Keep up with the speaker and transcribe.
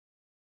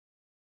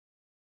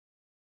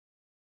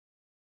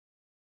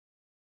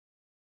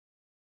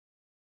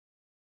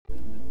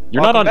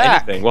You're not on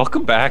anything.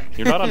 Welcome back.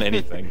 You're not on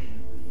anything.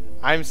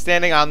 I'm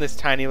standing on this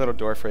tiny little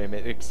door frame.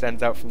 It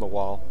extends out from the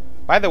wall.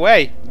 By the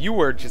way, you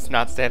were just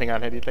not standing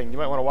on anything. You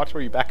might want to watch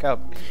where you back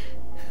up.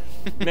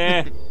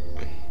 Nah.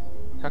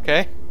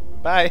 Okay.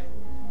 Bye.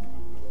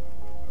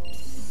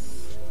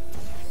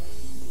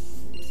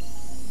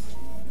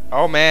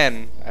 Oh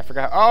man, I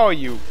forgot. Oh,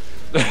 you.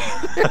 All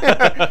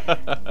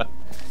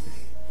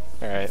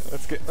right,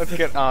 let's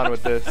get on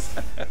with this.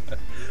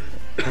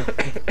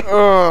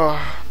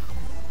 Oh.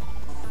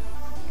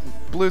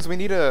 Blues, we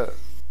need a.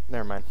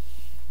 Never mind.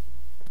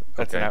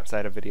 That's an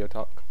outside of video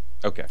talk.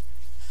 Okay.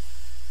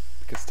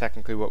 Because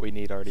technically, what we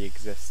need already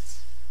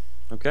exists.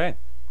 Okay.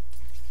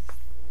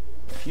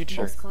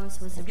 Future. This course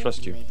was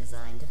originally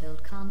designed to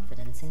build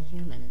confidence in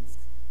humans.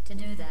 To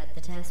do that,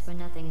 the tests were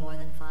nothing more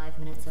than 5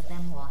 minutes of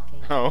them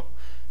walking. Oh.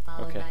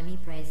 Followed by me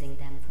praising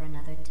them for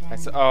another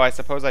 10. I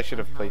suppose I should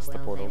have placed the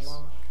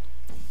portals.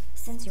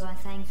 Since you are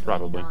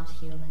thankfully not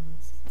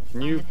humans,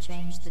 I have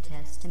changed the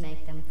test to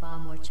make them far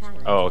more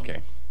challenging. Oh,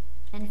 okay.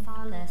 And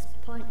far less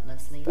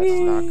pointlessly. That's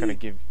not gonna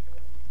give.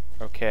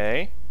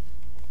 Okay.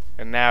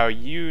 And now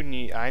you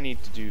need. I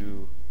need to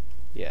do.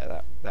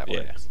 Yeah, that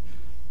works.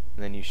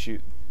 And then you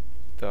shoot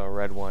the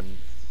red one.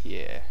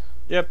 Yeah.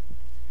 Yep.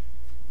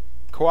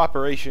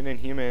 Cooperation in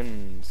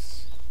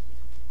humans.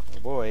 Oh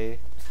boy.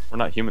 We're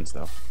not humans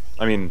though.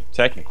 I mean,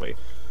 technically.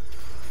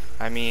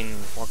 I mean,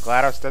 what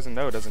GLaDOS doesn't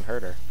know doesn't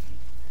hurt her.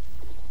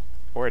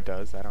 Or it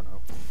does. I don't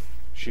know.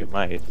 Shoot. It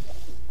might.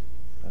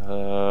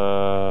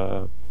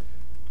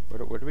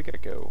 Where do we gotta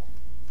go?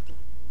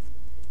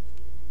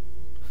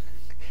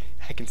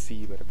 I can see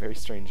you at a very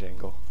strange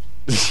angle.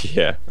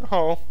 Yeah.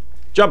 Oh.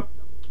 Jump!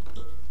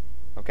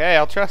 Okay,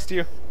 I'll trust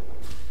you.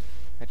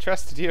 I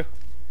trusted you.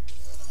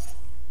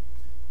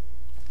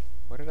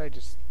 What did I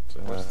just...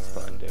 What's this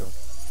button do?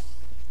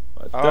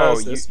 What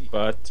does this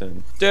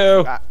button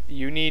do?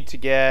 You need to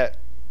get...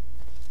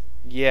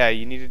 Yeah,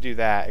 you need to do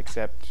that,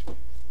 except...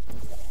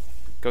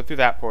 Go through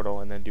that portal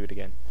and then do it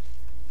again.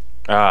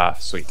 Ah,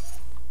 sweet.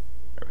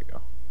 There we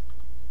go.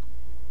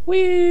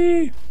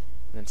 Whee! And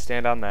then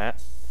stand on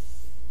that.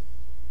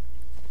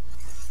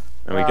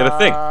 And we get a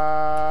thing.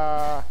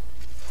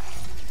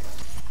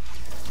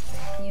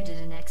 You did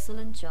an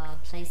excellent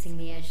job placing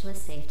the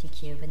edgeless safety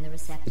cube in the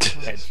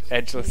receptacle.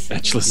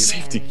 Edgeless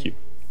safety cube.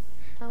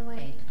 Oh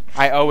wait.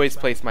 I always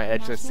place my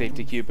edgeless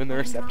safety cube in the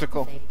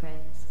receptacle.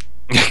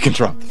 I can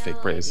drop the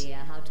fake praise. No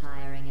idea how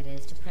tiring it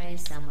is to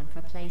praise someone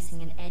for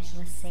placing an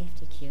edgeless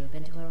safety cube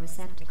into a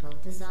receptacle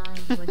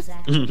designed to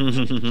exactly an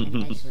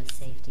edgeless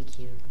safety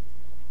cube.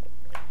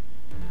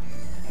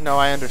 No,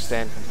 I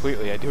understand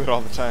completely. I do it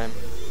all the time.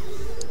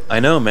 I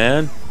know,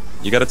 man.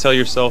 You gotta tell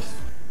yourself.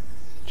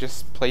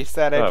 Just place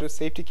that edgeless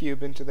safety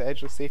cube into the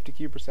edgeless safety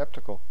cube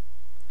receptacle.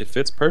 It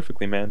fits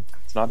perfectly, man.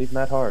 It's not even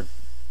that hard.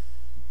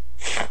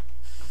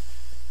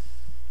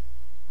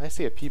 I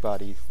see a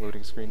Peabody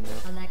loading screen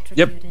now.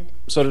 Yep.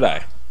 So did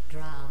I.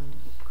 Drowned,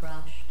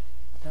 crushed,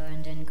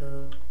 burned in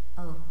goo.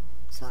 Oh,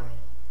 sorry.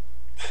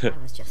 I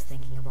was just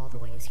thinking of all the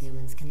ways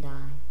humans can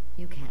die.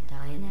 You can't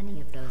die in any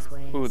of those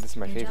ways. Ooh, this is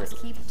my favorite.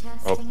 Just keep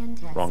testing and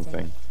testing. Wrong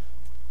thing.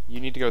 You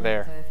need to go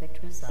there.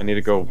 I need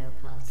to go.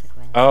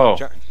 Oh.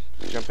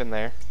 Jump in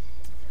there.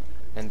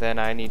 And then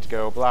I need to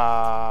go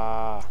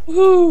blah.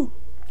 Woohoo!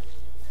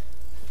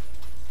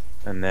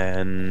 And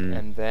then.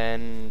 And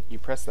then you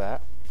press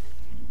that.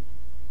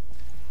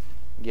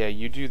 Yeah,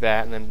 you do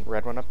that, and then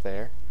red one up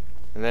there.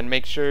 And then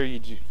make sure you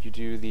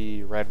do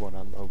the red one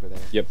on over there.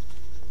 Yep.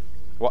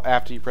 Well,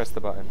 after you press the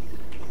button.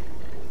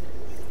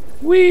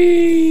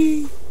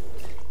 Whee!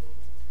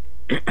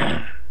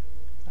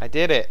 I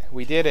did it.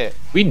 We did it.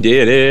 We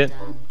did it.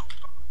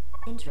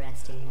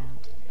 Interesting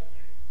note.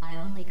 I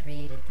only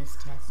created this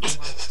test to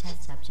watch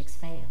test subjects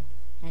fail,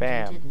 and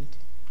Bam. you didn't.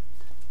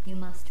 You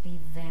must be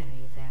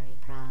very, very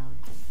proud.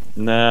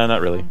 Nah,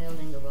 not really. I'm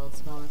building the world's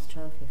smallest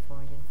trophy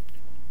for you.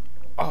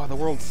 Oh, the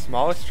world's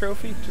smallest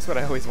trophy? Just what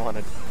I always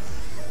wanted.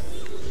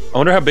 I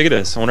wonder how big it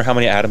is. I wonder how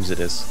many atoms it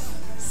is.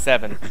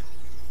 7.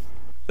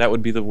 That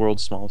would be the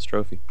world's smallest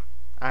trophy.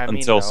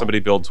 Until somebody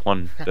builds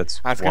one that's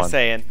I was going to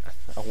say,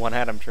 a 1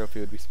 atom trophy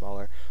would be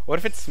smaller. What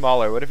if it's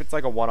smaller? What if it's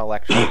like a 1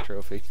 electron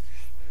trophy?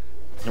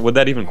 Would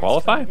that even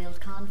qualify?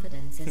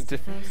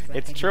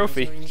 It's a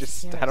trophy.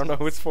 Just, I don't know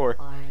who it's for.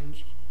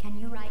 Orange. Can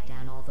you write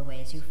down all the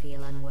ways you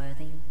feel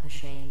unworthy,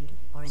 ashamed,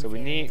 or So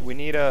inferior? we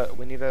need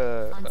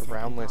a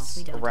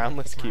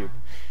roundless cube.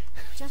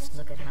 Just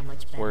look at how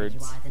much better Words.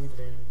 you are than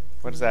blue.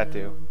 What does that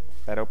do?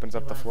 That opens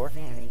up the floor?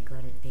 Very good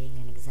at being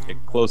an example.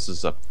 It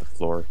closes up the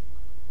floor,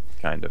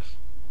 kind of.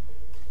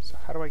 So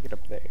how do I get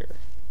up there?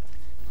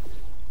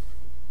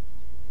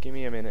 Give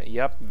me a minute.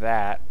 Yep,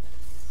 that.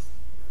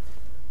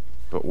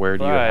 But where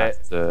do you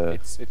have to?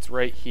 It's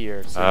right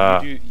here.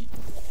 So you do.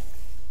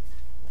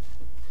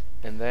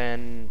 And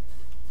then,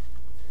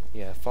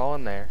 yeah, fall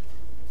in there.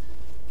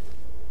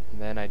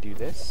 And then I do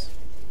this.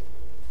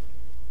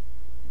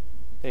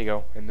 There you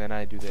go. And then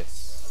I do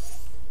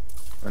this.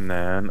 And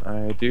then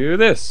I do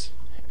this.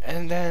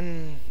 And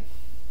then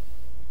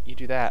you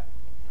do that.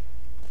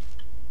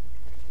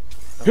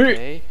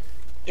 Okay.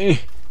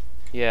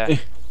 Yeah.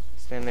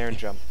 Stand there and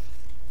jump.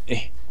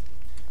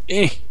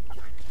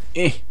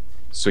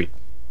 Sweet.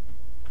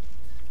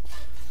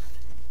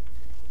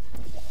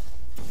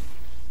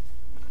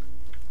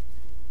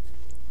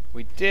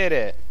 We did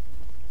it.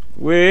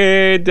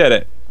 We did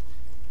it.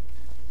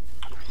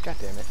 God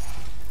damn it.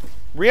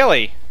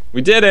 Really?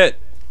 We did it.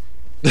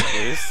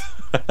 Please.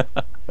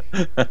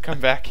 Come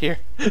back here.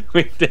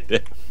 We did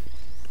it.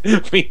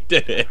 We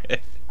did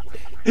it.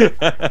 We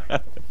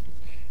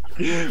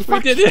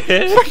did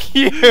it. Fuck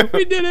you.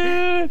 We did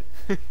it.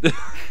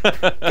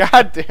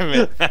 God damn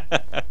it.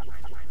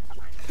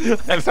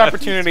 Next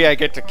opportunity I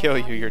get to kill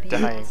you, you're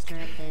dying.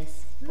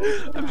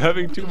 I'm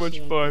having too much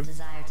fun.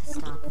 Desire to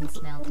stop and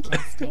smell the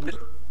testing.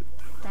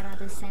 That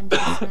other scent you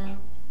smell?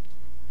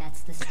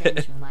 That's the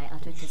stench of my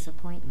utter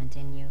disappointment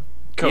in you.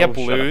 Yeah,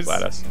 Blues.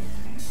 Shut up,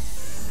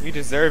 Gladys. You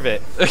deserve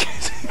it.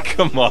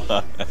 Come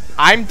on.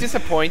 I'm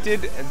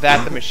disappointed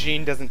that the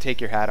machine doesn't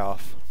take your hat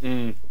off.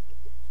 I'm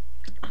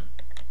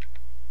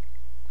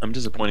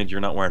disappointed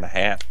you're not wearing a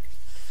hat.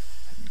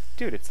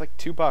 Dude, it's like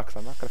 $2.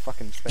 I'm not gonna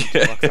fucking spend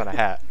 $2 on a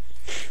hat.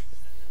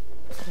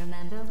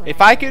 Remember If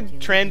I could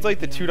translate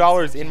the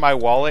 $2 in my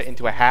wallet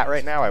into a hat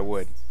right now, I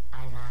would.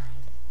 I lied.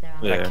 There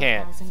are Yeah. I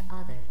can't. 1,000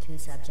 other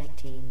two-subject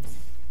teams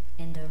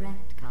in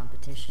direct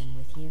competition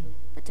with you.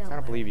 But don't I don't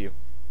worry, believe you.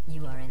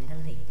 You are in the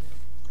lead.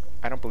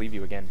 I don't believe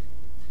you again.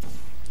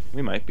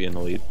 We might be in the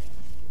lead.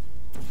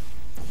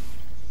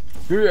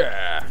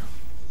 Yeah.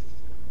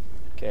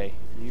 Okay,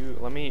 you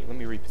let me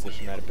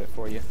reposition that a bit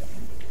for you.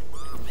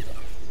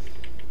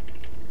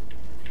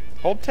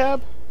 Hold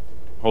tab?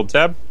 Hold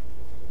tab.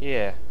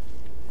 Yeah.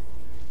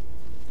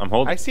 I'm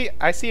holding.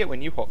 I see it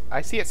when you hold.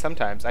 I see it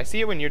sometimes. I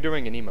see it when you're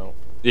doing an emote.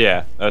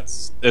 Yeah,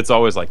 it's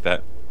always like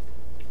that.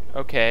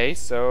 Okay,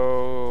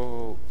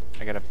 so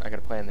I gotta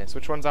plan this.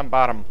 Which one's on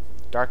bottom?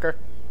 Darker?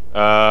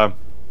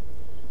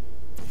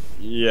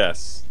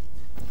 Yes.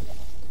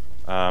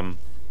 You're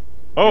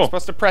Oh,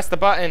 supposed to press the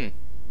button.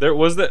 there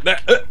was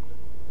that.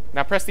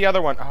 Now press the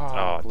other one.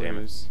 Oh, damn it.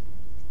 Blues.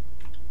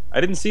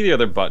 I didn't see the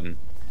other button.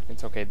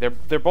 It's okay.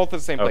 They're both at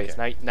the same place.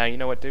 Okay. Now you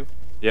know what to do.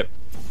 Yep.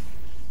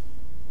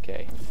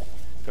 Okay.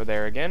 Go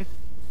there again.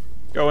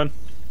 Going.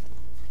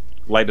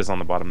 Light is on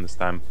the bottom this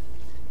time.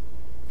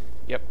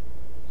 Yep.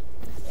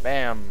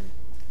 Bam.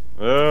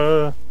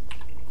 Mm.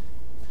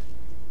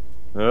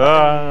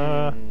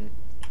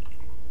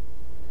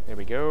 There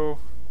we go.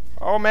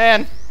 Oh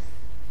man.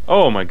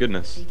 Oh my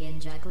goodness. Begin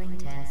juggling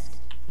test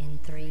in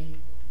 3,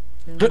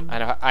 2.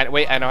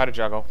 I know how to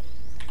juggle.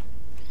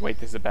 Wait,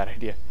 this is a bad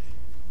idea.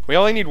 We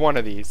only need one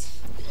of these.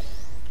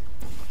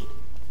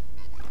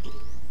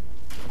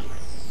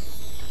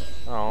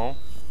 Oh.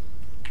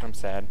 I'm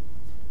sad.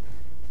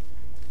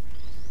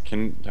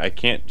 I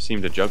can't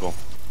seem to juggle.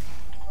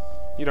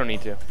 You don't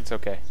need to. It's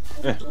okay.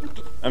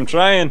 I'm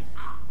trying.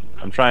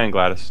 I'm trying,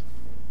 Gladys.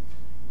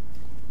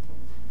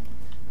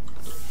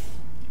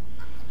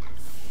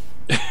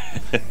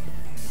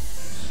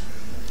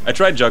 I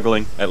tried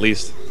juggling, at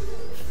least.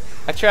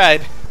 I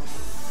tried.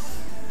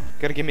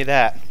 Gotta give me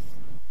that.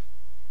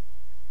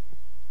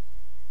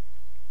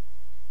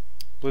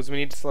 Blues, we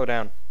need to slow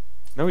down.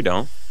 No, we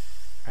don't.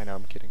 I know,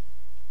 I'm kidding.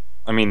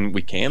 I mean,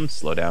 we can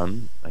slow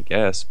down, I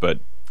guess, but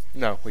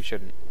No, we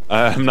shouldn't.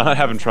 I'm not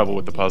having trouble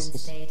with the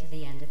puzzles. Stay to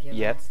the end of your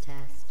Yet. last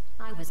test.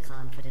 I was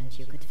confident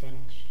you could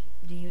finish.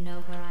 Do you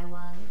know where I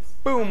was?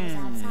 Boom. I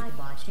was outside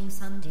watching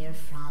some deer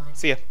frolic.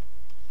 See ya.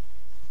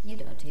 You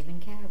don't even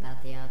care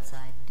about the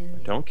outside, do you?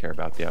 I don't care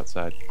about the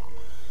outside.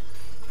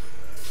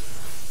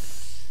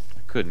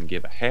 I couldn't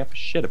give a half a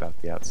shit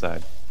about the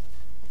outside.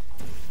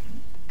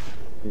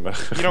 You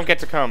don't get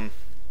to come.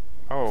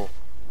 Oh.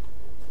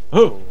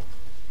 Oh.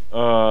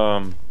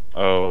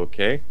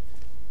 Okay.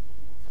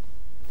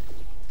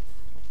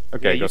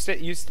 Okay. Yeah, go.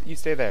 you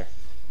stay there,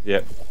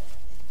 Yep.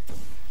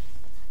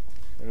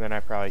 and then I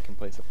probably can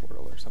place a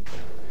portal or something.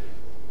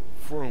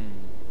 Vroom.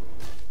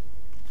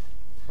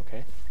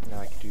 Okay. Now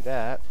I can do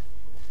that,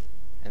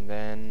 and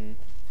then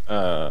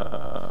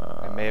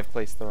I may have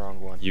placed the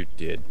wrong one. You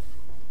did.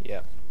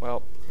 Yeah.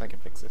 Well, I can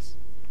fix this.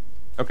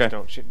 Okay.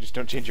 Just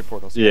don't change your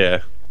portals.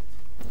 Yeah.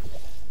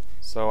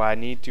 So I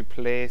need to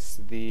place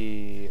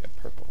the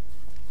purple.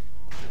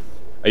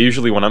 I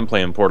usually, when I'm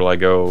playing Portal, I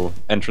go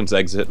entrance,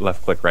 exit,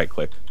 left click, right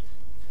click.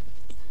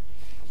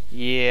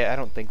 Yeah, I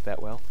don't think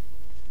that well.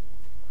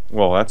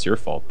 Well, that's your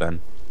fault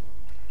then.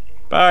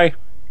 Bye.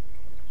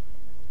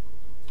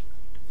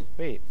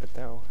 Wait, but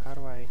no. How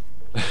do I?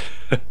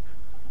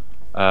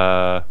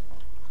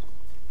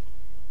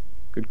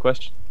 Good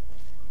question.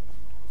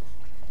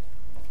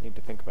 Need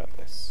to think about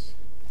this.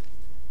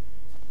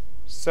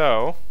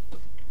 So.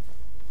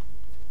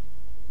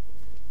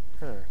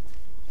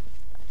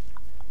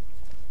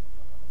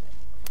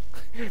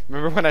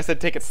 Remember when I said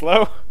take it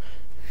slow?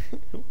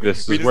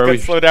 This we is just where got we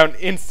slow down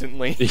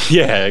instantly.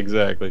 Yeah,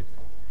 exactly.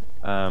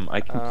 I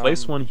can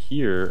place one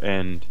here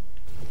and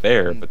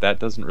there, but that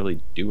doesn't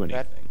really do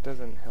anything. That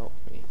doesn't help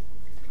me.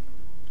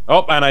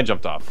 Oh, and I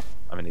jumped off.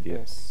 I'm an idiot.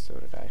 Yes, so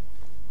did I.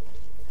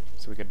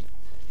 So we could.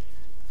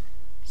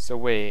 So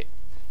wait.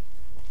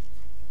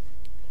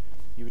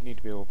 you would need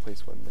to be able to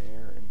place one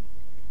there.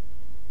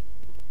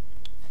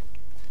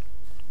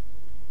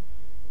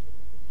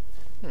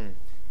 And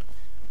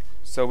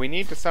so we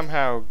need to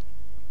somehow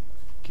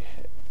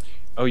get...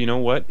 Oh, you know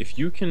what? If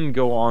you can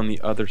go on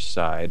the other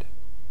side...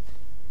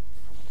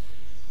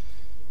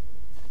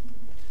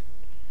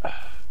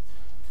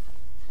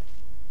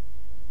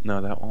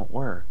 No, that won't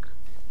work.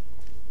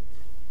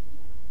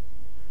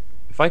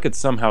 If I could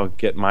somehow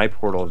get my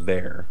portal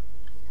there...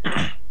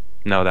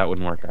 No, that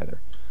wouldn't work either.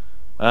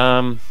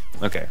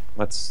 Okay,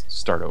 let's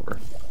start over.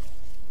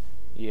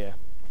 Yeah.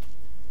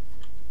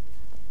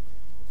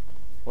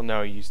 Well,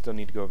 no, you still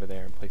need to go over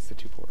there and place the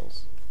 2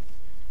 portals.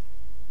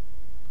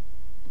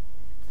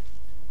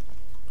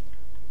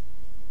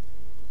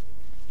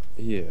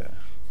 Yeah.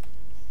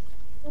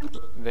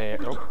 There,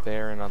 oh,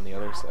 there and on the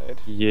other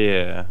side.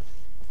 Yeah.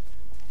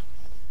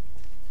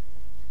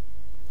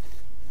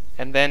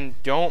 And then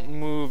don't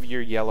move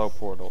your yellow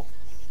portal.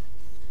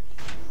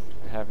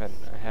 I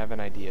have an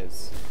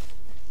ideas.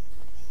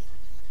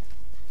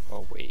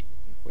 Oh, wait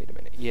a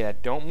minute. Yeah,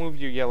 don't move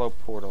your yellow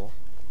portal.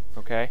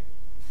 Okay?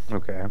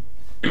 Okay.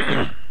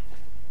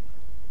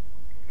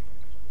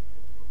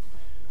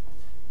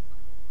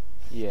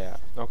 Yeah,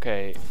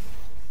 okay.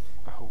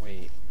 Oh,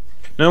 wait.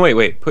 No,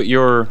 wait. Put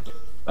your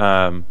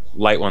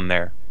light one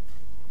there,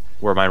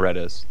 where my red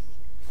is.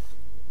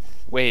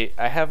 Wait,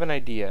 I have an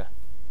idea.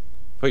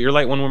 Put your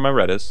light one where my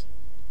red is.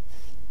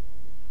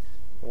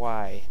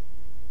 Why?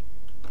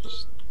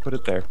 Just put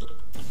it there.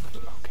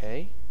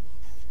 Okay.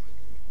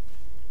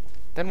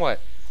 Then what?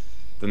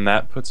 Then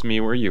that puts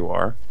me where you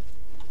are.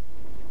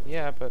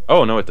 Yeah, but...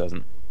 Oh, no, it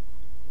doesn't.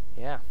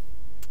 Yeah.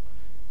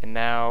 And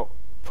now,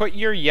 put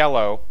your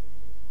yellow...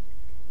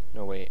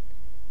 No, wait.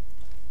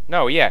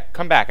 No, yeah,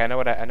 come back. I know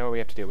what we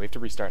have to do. We have to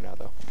restart now,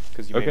 though,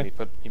 because you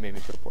made me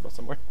put a portal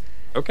somewhere.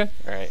 Okay.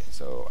 All right.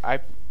 So I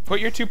put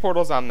your 2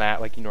 portals on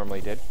that, like you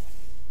normally did,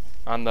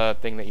 on the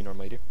thing that you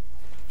normally do.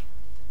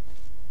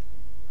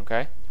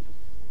 Okay.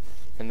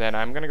 And then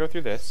I'm gonna go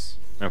through this.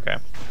 Okay.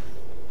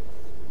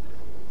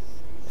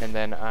 And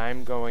then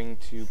I'm going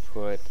to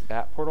put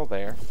that portal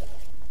there.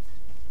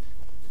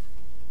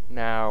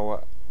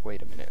 Now,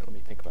 wait a minute. Let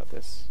me think about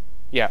this.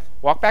 Yeah,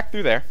 walk back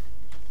through there.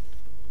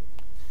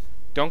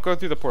 Don't go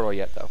through the portal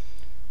yet, though.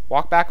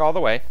 Walk back all the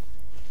way.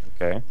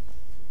 Okay.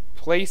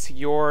 Place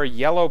your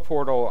yellow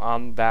portal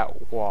on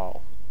that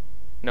wall.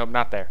 Nope,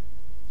 not there.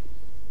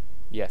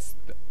 Yes.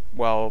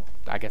 Well,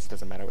 I guess it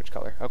doesn't matter which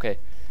color. Okay.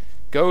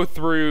 Go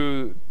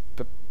through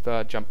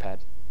the jump pad.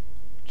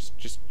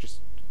 Just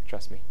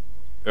trust me.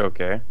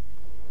 Okay.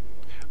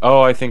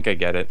 Oh, I think I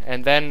get it.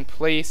 And then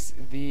place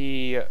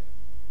the...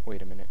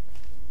 Wait a minute.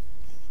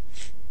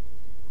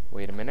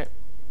 Wait a minute.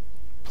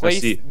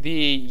 Place the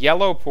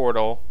yellow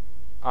portal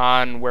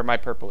on where my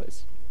purple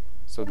is.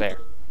 So there.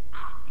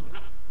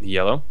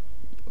 Yellow?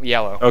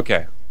 Yellow.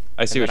 Okay.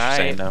 I see what you're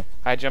saying now.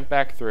 I jump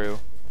back through.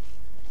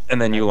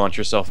 And then you launch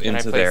yourself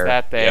into there. And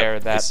I place that there,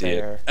 yep, that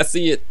there. I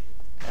see it.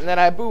 And then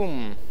I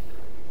boom.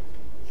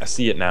 I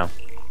see it now.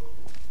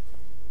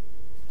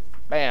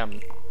 Bam.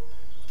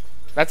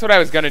 That's what I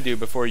was gonna do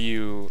before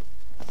you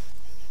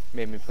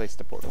made me place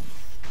the portal.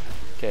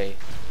 Okay.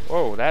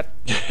 Whoa, that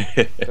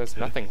does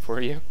nothing for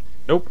you.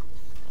 Nope.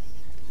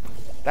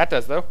 That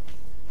does, though.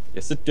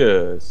 Yes, it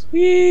does.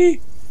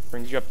 Whee!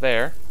 Brings you up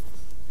there.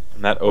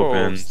 And that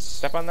opens... Oh,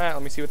 step on that.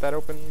 Let me see what that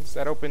opens.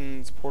 That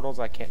opens portals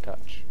I can't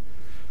touch.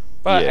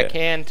 But I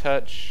can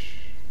touch...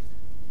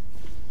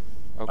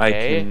 Okay. I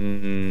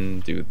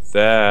can do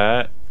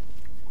that.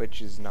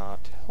 Which is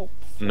not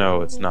helpful.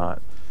 No, it's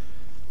not.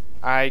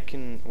 I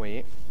can...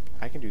 Wait.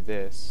 I can do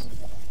this.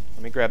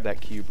 Let me grab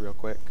that cube real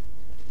quick.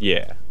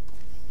 Yeah.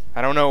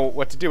 I don't know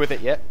what to do with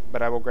it yet,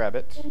 but I will grab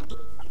it.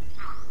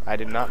 I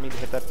did not mean to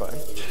hit that button.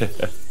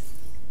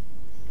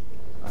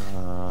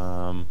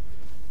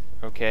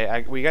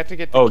 Okay, we got to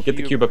get the cube. Get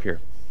the cube up here.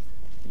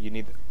 You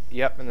need...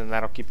 Yep, and then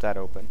that'll keep that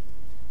open.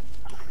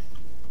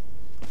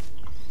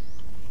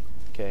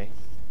 Okay.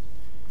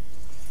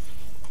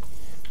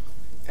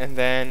 And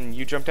then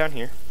you jump down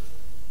here.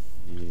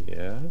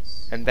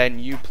 Yes. And then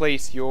you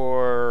place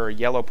your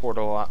yellow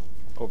portal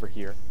over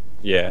here.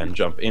 Yeah, and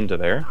jump into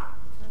there.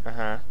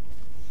 Uh-huh.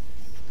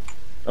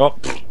 Oh.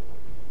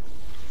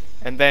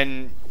 And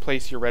then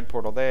place your red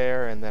portal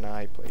there, and then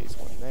I place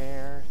one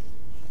there.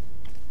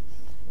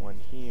 One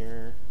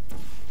here.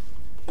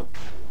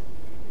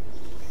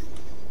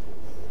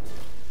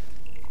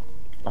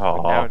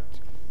 Oh.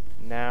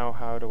 Now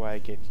how do I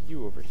get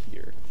you over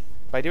here?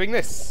 By doing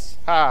this.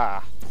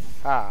 Ha!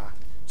 Ha!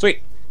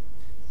 Sweet.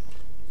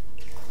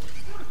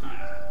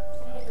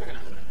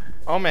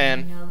 Oh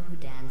man.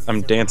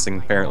 I'm dancing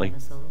apparently.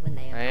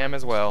 I am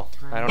as well.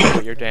 I don't know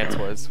what your dance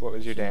was. What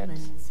was your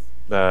dance?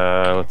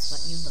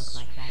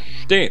 Let's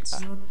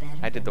dance.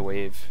 I did the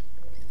wave.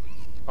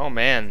 Oh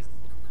man.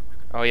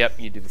 Oh yep,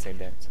 you do the same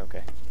dance.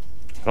 Okay.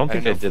 I don't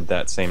think I did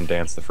that same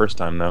dance the first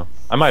time though.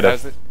 I might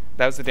have.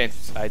 That was the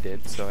dance I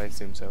did, so I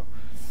assume so.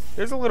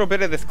 There's a little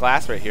bit of this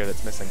glass right here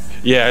that's missing.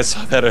 Yeah, I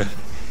saw that. I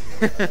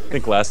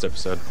think last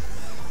episode.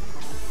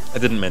 I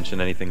didn't mention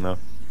anything though.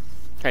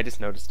 I just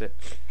noticed it.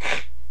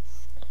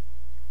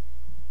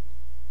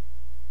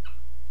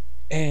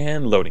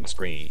 And loading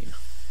screen.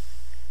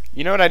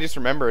 You know what? I just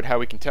remembered how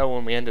we can tell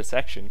when we end a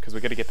section because we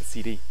got to get the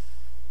CD.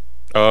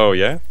 Oh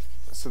yeah.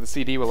 So the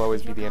CD will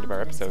always be the end of our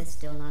episode.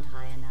 Still not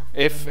high enough.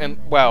 If and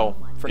well,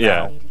 for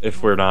Yeah. now.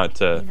 If we're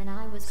not. Even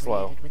I was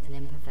slow. created with an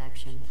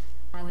imperfection.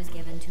 I was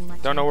given too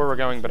much Don't know where we're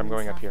empathy going, but I'm for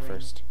going up here suffering,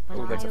 first. but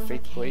Oh, that's I a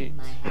fake overcame plate.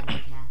 my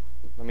handicap.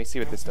 Let me see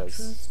what this That's a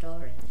true does.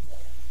 story.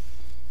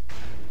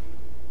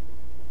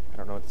 I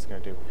don't know what this is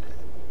gonna do.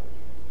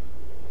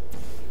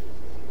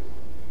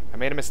 I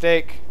made a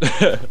mistake.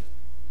 Okay,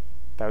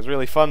 That was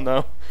really fun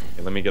though.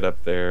 let me get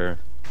up there.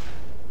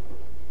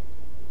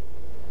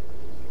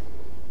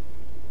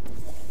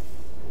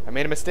 I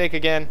made a mistake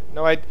again.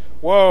 No,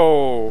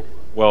 Whoa!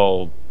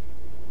 Well,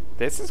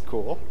 This is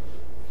cool.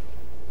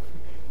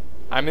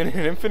 I'm in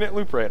an infinite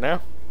loop right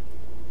now.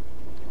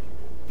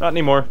 not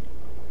anymore.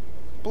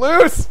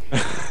 Blues!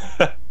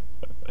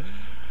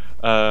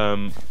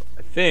 I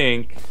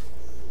think.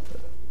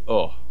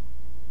 Oh.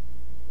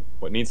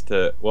 What needs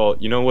to? Well,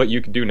 you know what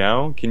you can do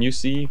now? Can you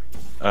see?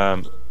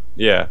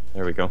 Yeah,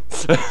 there we go.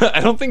 I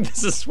don't think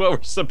this is what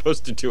we're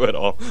supposed to do at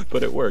all,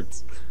 but it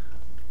works.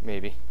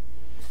 Maybe.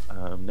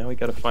 Now we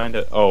gotta find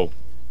it. Oh,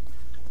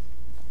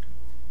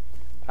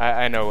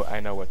 I know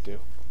what to do.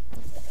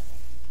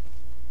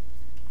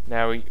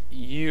 Now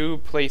you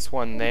place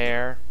one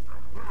there.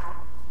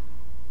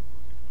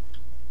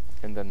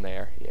 And then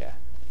there, yeah.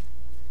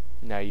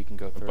 Now you can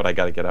go through. but I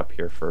gotta get up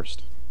here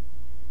first.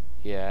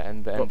 Yeah,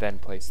 and then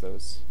place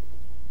those.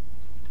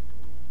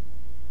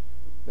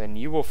 Then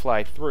you will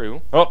fly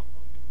through. Oh,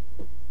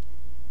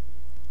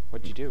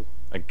 What'd you do?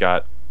 I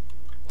got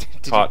Did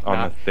you caught on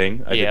not? the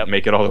thing. I Yep. didn't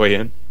make it all the way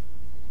in.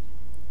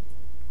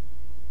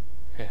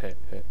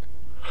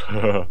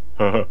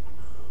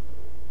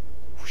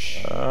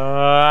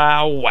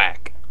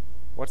 Whack.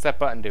 What's that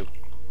button do?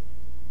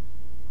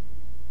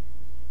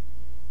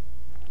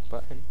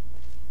 Button.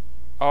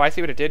 Oh, I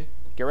see what it did.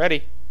 Get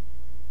ready.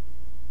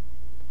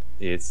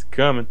 It's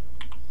coming.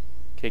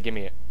 Okay, give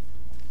me it.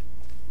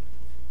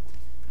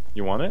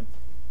 You want it?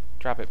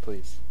 Drop it,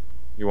 please.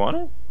 You want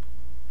it?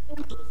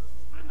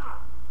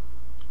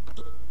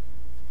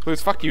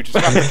 Blues, fuck you. Just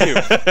drop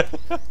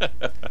the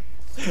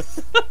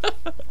cube.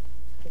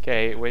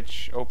 Okay,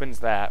 which opens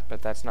that,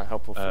 but that's not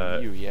helpful for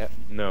you yet.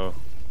 No.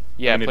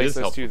 Yeah, I mean, it place is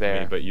those helpful two for me,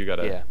 there. but you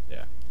gotta.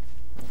 Yeah.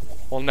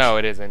 Well, no,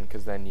 it isn't,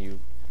 because then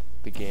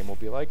the game will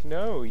be like,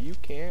 no, you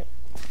can't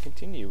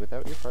continue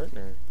without your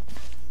partner.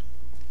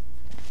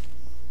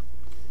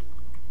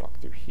 Walk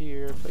through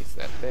here, place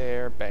that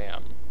there,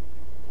 bam.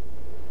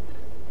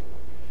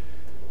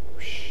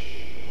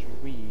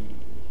 Whee.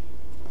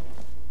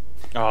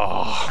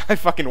 Oh, I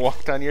fucking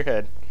walked on your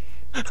head.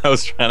 I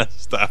was trying to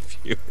stop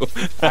you.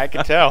 I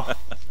could tell.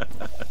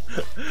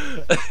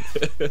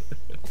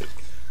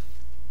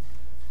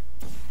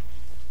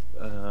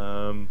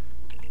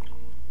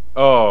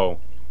 Oh.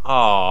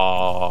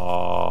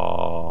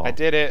 Oh. I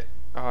did it.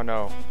 Oh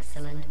no.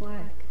 Excellent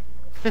work.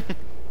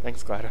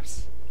 Thanks,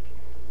 GLaDOS.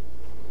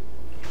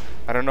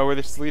 I don't know where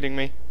this is leading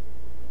me.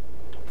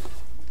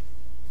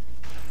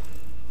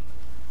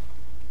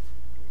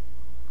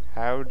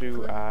 How do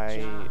Good I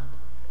job.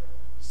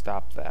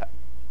 stop that?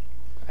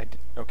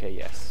 Okay,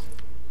 yes.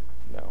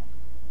 No.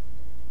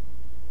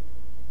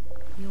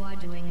 You are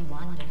doing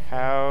wonderful.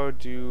 How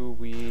do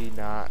we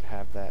not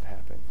have that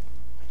happen?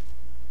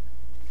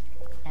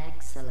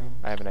 Excellent.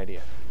 I have an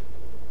idea.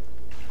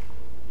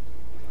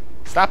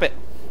 Stop it!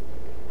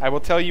 I will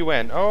tell you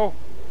when. Oh!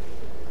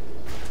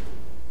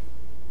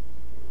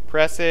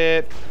 Press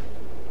it.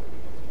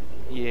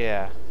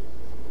 Yeah.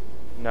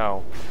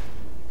 No.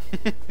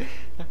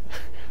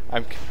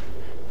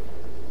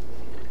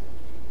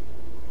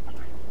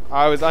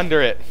 I was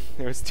under it.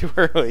 It was too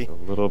early. A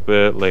little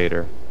bit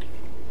later.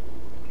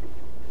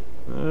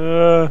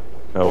 Oh,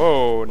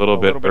 Whoa, a little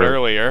bit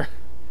earlier.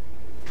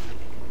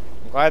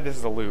 I'm glad this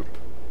is a loop.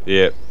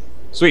 Yep.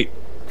 Sweet.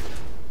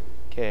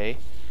 Okay.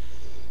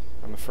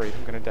 I'm afraid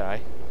I'm gonna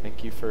die.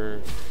 Thank you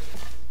for...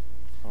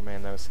 Oh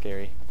man, that was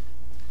scary.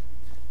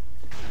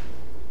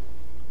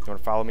 You wanna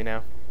follow me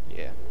now?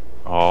 Yeah.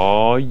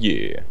 Oh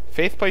yeah.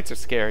 Faith plates are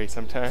scary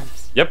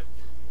sometimes. Yep.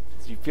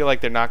 You feel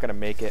like they're not gonna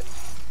make it.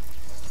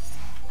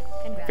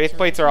 Faith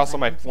plates are also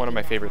one of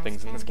my favorite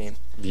things in this game.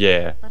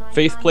 Yeah.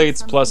 Faith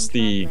plates plus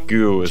the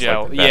goo is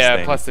Gel. like the best Yeah,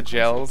 thing. plus the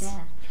gels.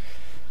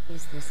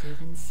 Is this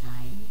even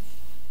science?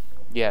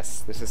 Yes,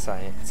 this is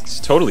science. It's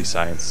totally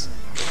science.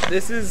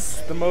 This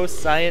is the most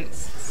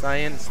science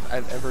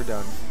I've ever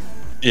done.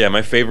 Yeah,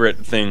 my favorite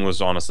thing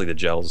was honestly the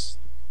gels.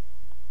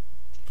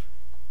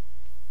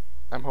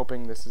 I'm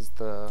hoping this is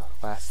the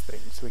last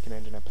thing so we can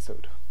end an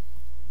episode.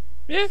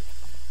 Yeah.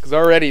 Because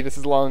already this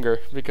is longer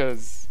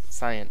because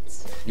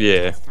science.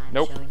 Yeah. This time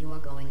Nope. show you are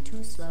going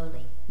too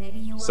slowly. Maybe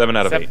you 7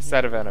 out of 8.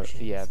 7 out of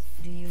 8. Yeah.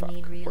 Do you Fuck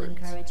need real words.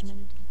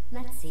 encouragement?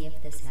 Let's see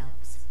if this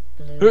helps.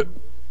 Huh. Blue,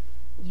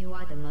 you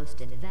are the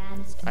most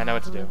advanced I know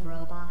what to model do. of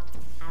robot.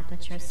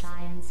 Aperture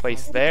science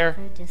Place has there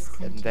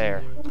never and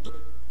there. discontinued.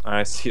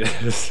 I see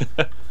this.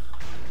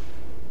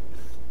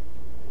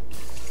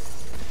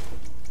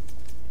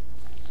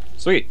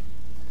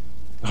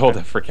 Hold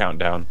it for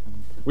countdown.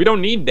 We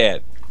don't need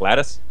that,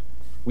 Gladys.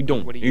 We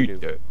don't What do you need do?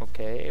 that.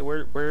 Okay,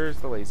 where's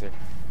the laser?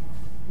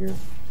 Here.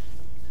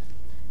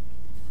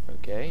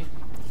 Okay.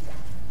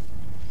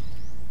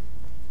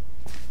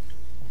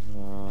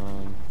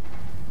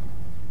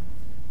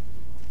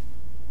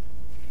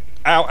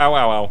 Ow, ow,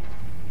 ow, ow.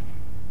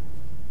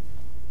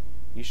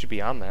 You should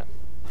be on that.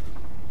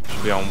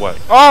 Should be on what?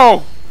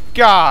 Oh,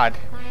 God!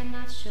 I am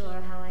not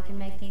sure how I can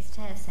make these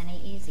tests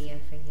any easier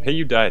for you. Hey,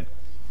 you died.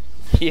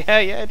 Yeah,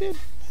 I did.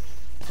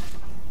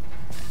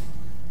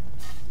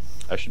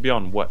 I should be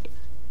on what?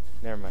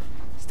 Never mind.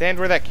 Stand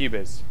where that cube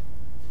is.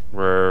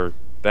 Where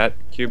that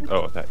cube?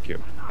 Oh, that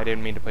cube. I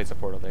didn't mean to place a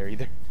portal there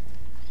either.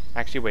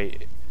 Actually,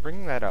 wait.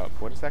 Bring that up.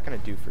 What is that going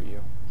to do for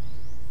you?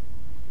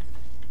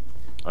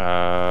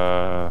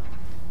 Let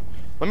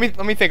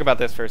me think about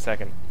this for a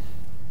second.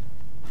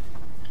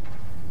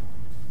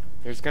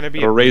 There's going to be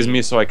It'll a raise beam.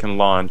 me so I can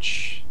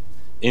launch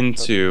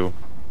into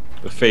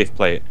the faith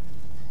plate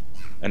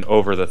and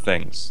over the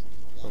things.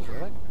 Oh,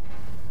 really?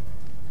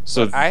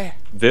 So But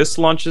this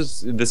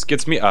launches. This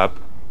gets me up.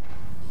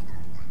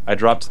 I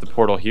drop to the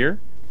portal here.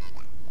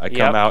 I come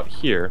Yep. out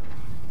here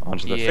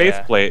onto the faith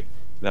Yeah. plate.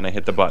 Then I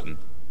hit the button.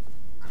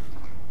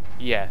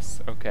 Yes,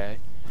 okay.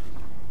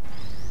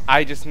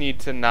 I just need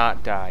to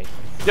not die.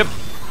 Yep.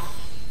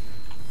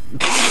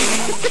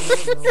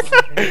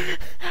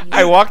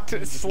 I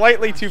walked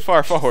slightly too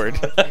far forward.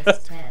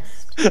 This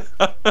test.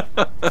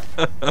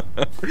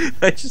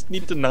 I just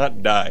need to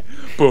not die.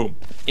 Boom.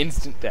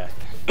 Instant death.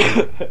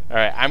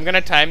 Alright, I'm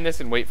gonna time this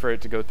and wait for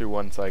it to go through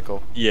one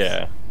cycle.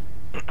 Yeah.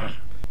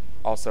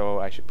 Also,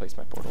 I should place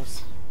my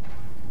portals.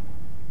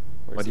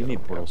 Why do you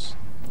need portals?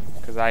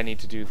 Because I need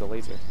to do the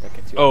laser that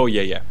gets you. Oh,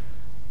 yeah, yeah.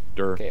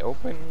 Dur. Okay,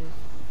 open.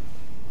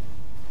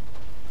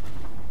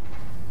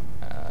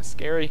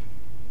 Scary.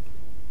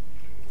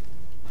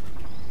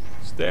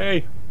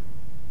 Stay.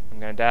 I'm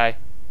gonna die.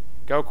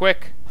 Go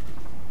quick.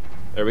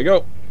 There we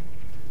go.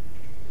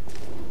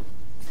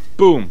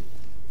 Boom.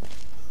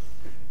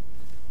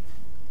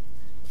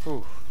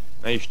 Ooh,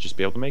 Now you should just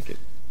be able to make it.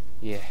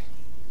 yeah.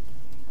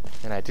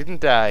 And I didn't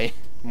die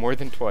more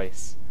than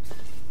twice.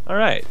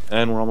 Alright,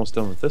 and we're almost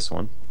done with this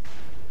one.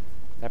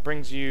 That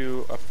brings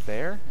you up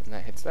there, and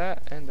that hits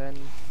that, and then...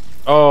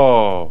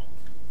 Oh.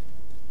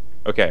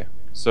 Okay,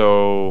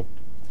 so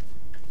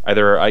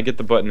either I get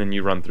the button and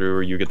you run through,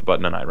 or you get the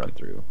button and I run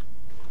through.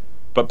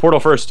 But portal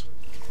first.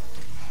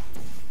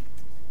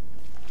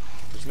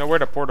 There's nowhere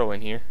to portal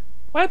in here.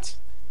 What?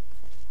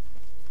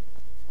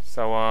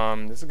 So,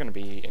 this is gonna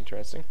be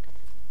interesting.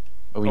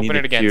 Oh, we Open need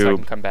it the again cube. so I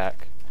can come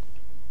back.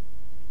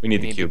 We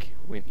need We the cube.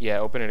 yeah,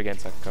 open it again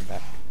so I can come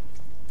back.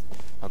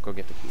 I'll go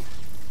get the cube.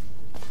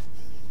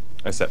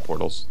 I set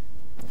portals.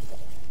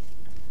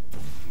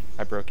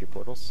 I broke your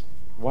portals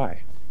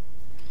Why?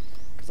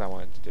 because I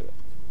wanted to do it.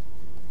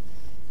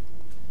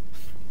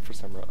 For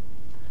some reason.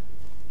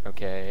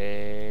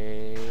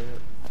 Okay.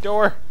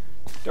 Door!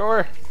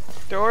 Door!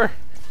 Door!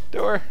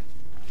 Door!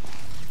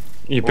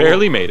 You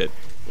barely made it.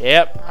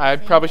 Yep, I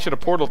probably should have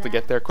portaled to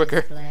get there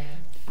quicker.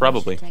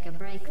 Probably. We should take a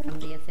break from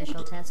the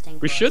official testing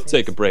We should courses.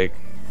 take a break.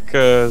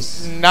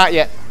 Cause Not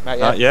yet. Not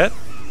yet. not yet?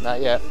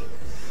 Not yet.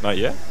 Not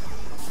yet?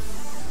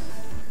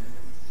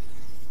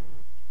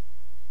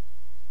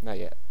 Not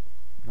yet.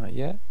 Not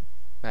yet?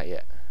 Not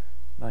yet.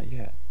 Not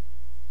yet.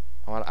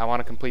 I want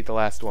to complete the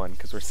last one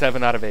because we're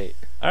 7 out of 8.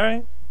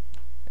 Alright.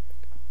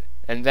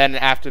 And then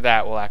after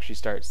that, we'll actually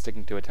start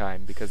sticking to a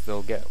time because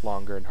they'll get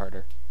longer and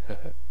harder.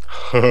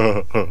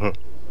 To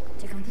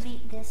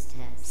complete this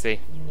test, See?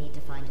 you need to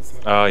find a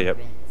set of Oh, yep.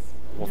 blueprints.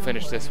 We'll Don't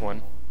finish this worry,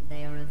 one.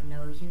 They are of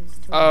no use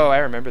to Oh, I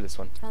anyone. remember this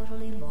one.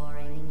 Totally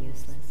boring and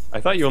useless. I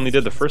thought you only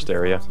did the first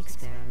area.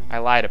 I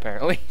lied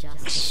apparently. Just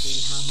to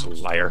see how much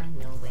Liar. time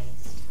you'll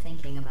waste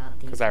thinking about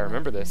these 'Cause I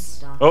remember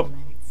this. worthless Oh.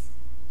 documents.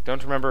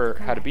 Don't remember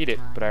how to beat it,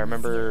 but I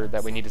remember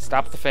that we need to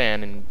stop the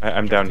fan and...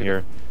 I'm jump down to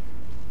here.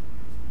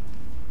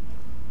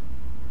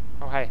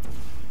 Oh, hi.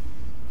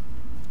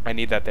 I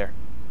need that there.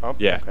 Oh,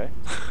 Yeah. okay.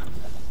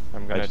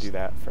 I'm gonna just- do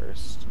that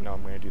first. No,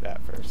 I'm gonna do that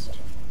first.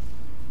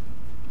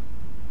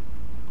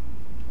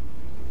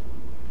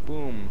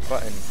 Boom,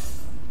 button.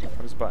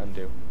 What does button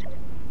do?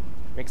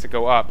 Makes it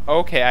go up.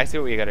 Okay, I see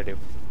what you gotta do.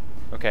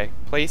 Okay,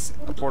 place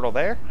a portal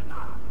there.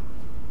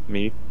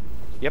 Me?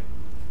 Yep.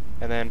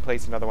 And then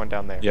place another one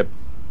down there. Yep.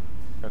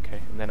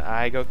 Okay, and then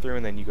I go through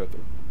and then you go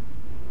through.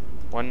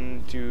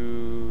 1,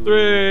 2...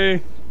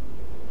 3.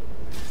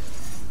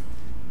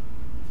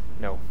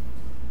 No.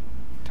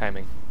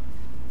 Timing.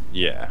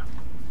 Yeah.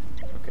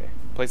 Okay.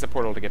 Place a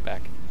portal to get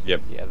back.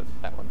 Yep. Yeah,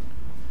 that one.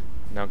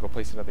 Now go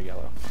place another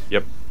yellow.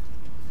 Yep.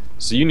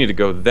 So you need to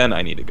go, then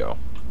I need to go.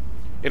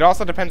 It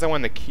also depends on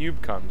when the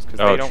cube comes, because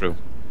Oh, they don't... true.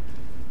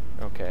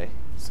 Okay,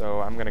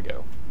 so I'm gonna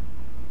go.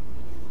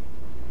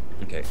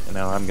 Okay, and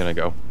now I'm gonna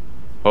go.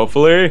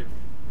 Hopefully.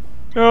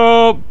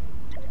 Oh,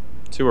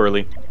 too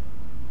early.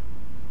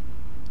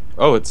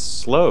 Oh, it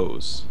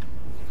slows.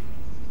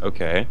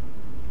 Okay.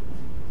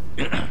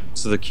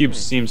 So the cube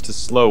seems to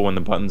slow when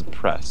the button's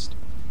pressed.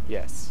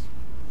 Yes.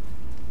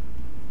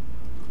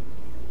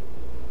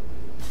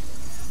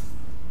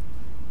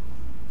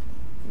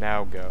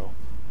 Now go.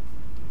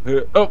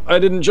 Oh, I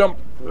didn't jump.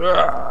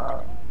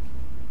 Here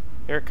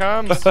it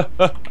comes. I missed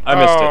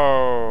it.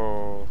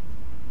 Oh.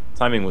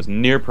 Timing was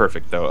near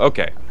perfect, though.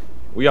 Okay.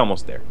 We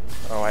almost there.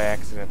 Oh, I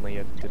accidentally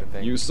did a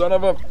thing. You son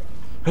of a...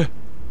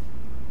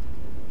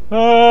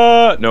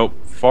 Nope.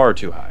 Far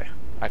too high.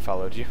 I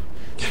followed you.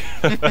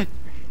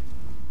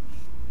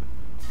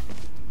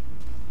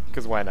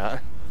 Because why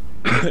not?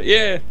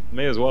 Yeah,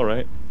 may as well,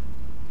 right?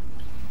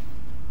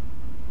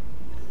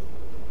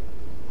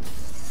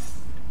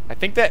 I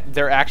think that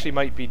there actually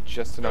might be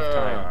just enough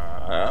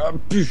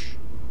time.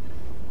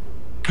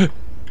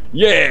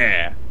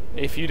 Yeah!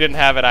 If you didn't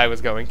have it, I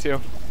was going to.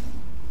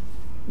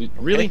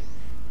 Really? Okay.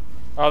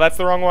 Oh, that's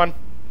the wrong one.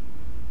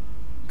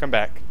 Come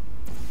back.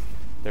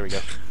 There we go.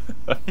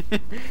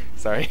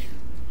 Sorry.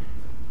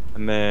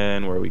 And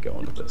then, where are we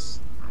going with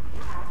this?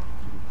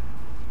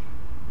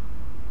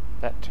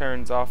 That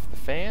turns off the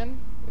fan?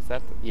 Is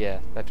that the,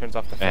 yeah, that turns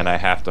off the fan. And I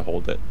have to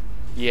hold it.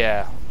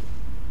 Yeah.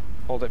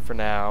 Hold it for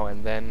now,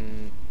 and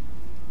then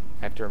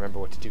I have to remember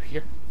what to do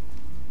here.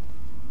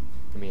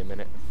 Give me a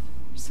minute.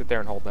 Just sit there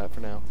and hold that for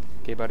now.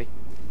 Okay, buddy?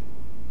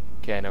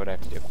 Okay, I know what I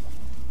have to do.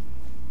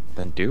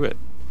 Then do it.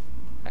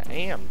 I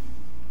am.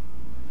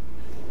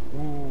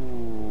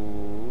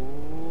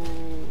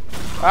 Ooh.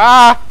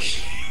 Ah!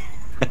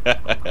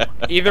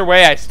 Either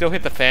way, I still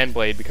hit the fan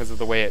blade because of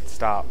the way it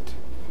stopped.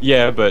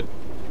 Yeah, but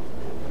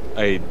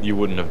you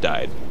wouldn't have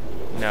died.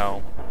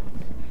 No.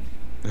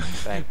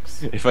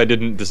 Thanks. If I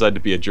didn't decide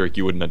to be a jerk,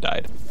 you wouldn't have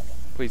died.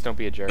 Please don't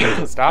be a jerk.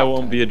 Stop. I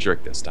won't be a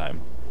jerk this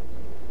time.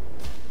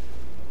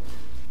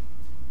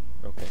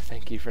 Okay,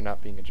 thank you for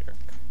not being a jerk.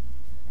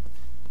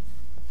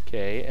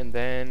 Okay, and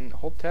then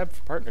hold tab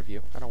for partner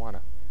view. I don't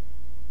wanna.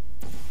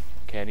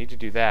 Okay, I need to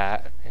do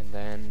that, and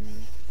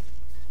then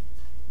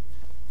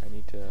I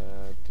need to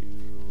do...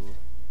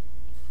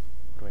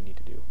 What do I need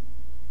to do?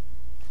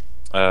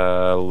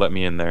 Let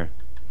me in there.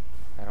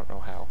 I don't know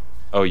how.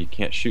 Oh, you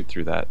can't shoot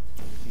through that.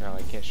 No,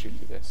 I can't shoot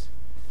through this.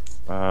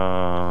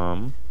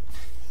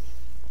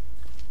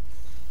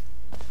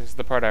 This is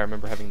the part I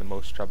remember having the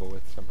most trouble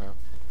with somehow.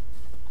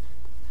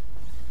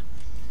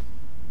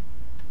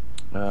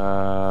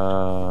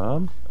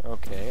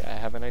 Okay, I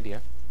have an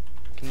idea.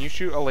 Can you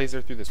shoot a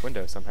laser through this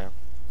window somehow?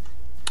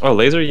 Oh,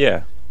 laser?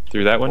 Yeah.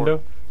 Through that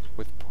window?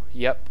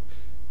 Yep.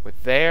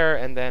 With there,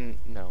 and then...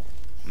 No.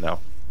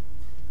 No.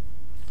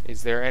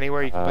 Is there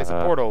anywhere you can place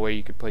a portal where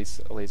you could place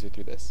a laser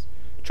through this?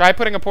 Try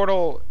putting a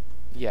portal...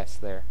 Yes,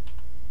 there.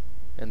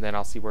 And then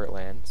I'll see where it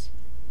lands.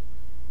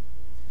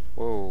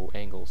 Whoa,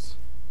 angles.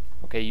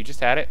 Okay, you just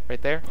had it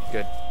right there?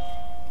 Good.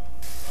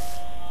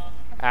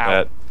 Ow.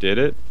 That did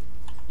it?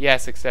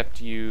 Yes, except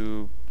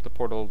the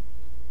portal,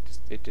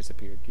 it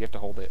disappeared. You have to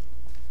hold it.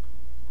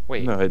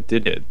 Wait. No, it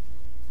did it.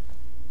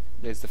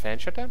 Is the fan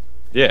shut down?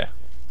 Yeah.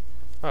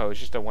 Oh, it's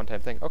just a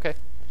one-time thing. Okay.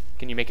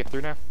 Can you make it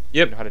through now?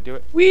 Yep. You know how to do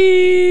it?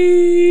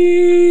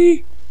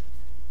 Whee!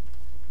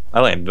 I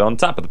landed on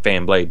top of the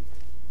fan blade.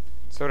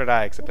 So did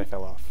I, except I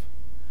fell off.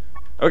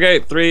 Okay,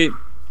 3,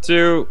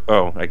 2...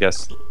 Oh, I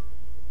guess...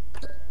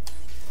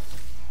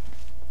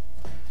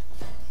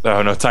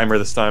 Oh, no timer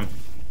this time.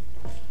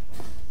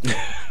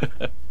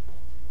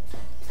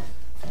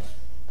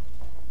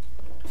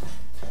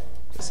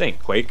 This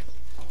ain't Quake.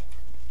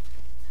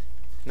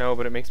 No,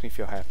 but it makes me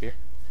feel happier.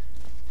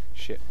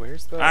 Shit,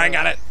 where's the... I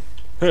got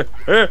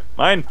it!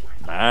 Mine!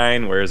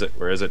 Mine! Where is it?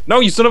 Where is it? No,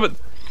 you son of a...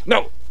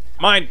 No!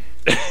 Mine!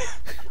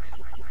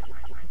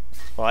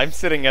 Well, I'm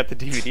sitting at the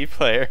DVD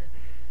player.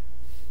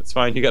 It's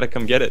fine, you gotta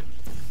come get it.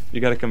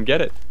 You gotta come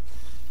get it.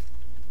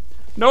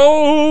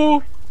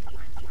 No!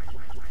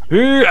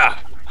 Yeah!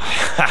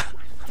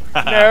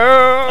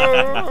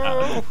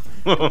 No!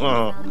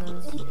 Found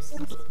those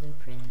useless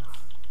blueprints.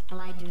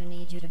 Well, I do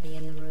need you to be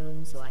in the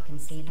room so I can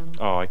see them.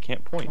 Oh, I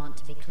can't I point. want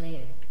to be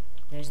clear.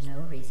 There's no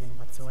reason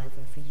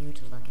whatsoever for you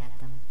to look at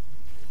them.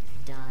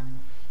 Done.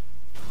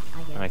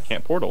 I guess. And I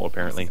can't portal,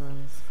 apparently. I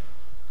suppose.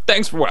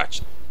 Thanks for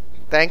watching.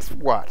 Thanks for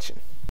watching.